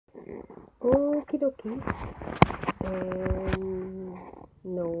Okie dokie. And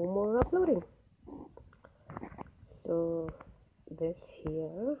no more uploading. So this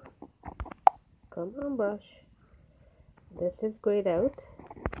here, come on brush. This is grayed out,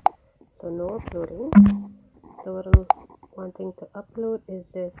 so no uploading. So what I'm wanting to upload is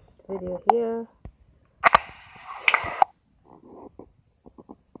this video here.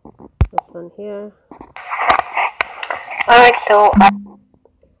 This one here. Alright, so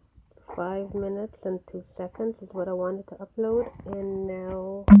 5 minutes and 2 seconds is what I wanted to upload. And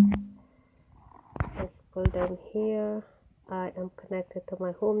now let's pull down here. I am connected to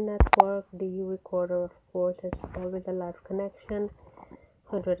my home network. The U recorder, of course, is always a live connection.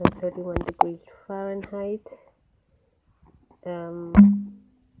 131 degrees Fahrenheit. Yeah.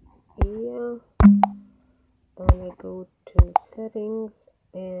 And I go to settings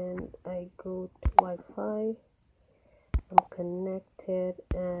and I go to Wi-Fi. I'm connected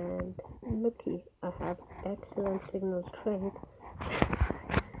and looky, I have excellent signal strength.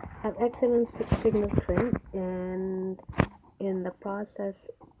 And in the process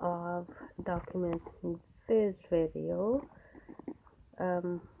of documenting this video,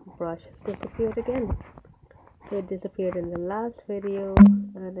 brush has disappeared again. So it disappeared in the last video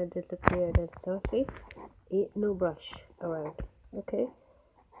and it disappeared in Thursday. No brush around. Okay,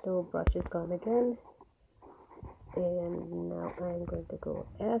 so brush is gone again. And now I'm going to go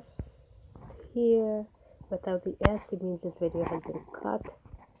S here. Without the S, it means this video has been cut.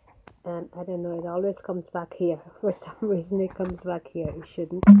 And I don't know, it always comes back here. For some reason it comes back here. It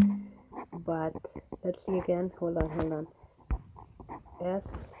shouldn't. But let's see again. Hold on. S.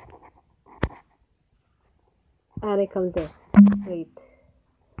 And it comes there. Wait.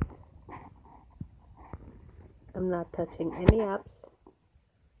 I'm not touching any apps.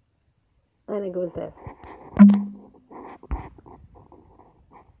 And it goes there.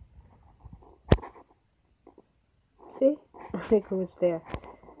 See? And it goes there.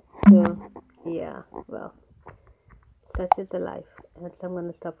 So, yeah, well, such is the life. And so I'm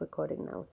going to stop recording now.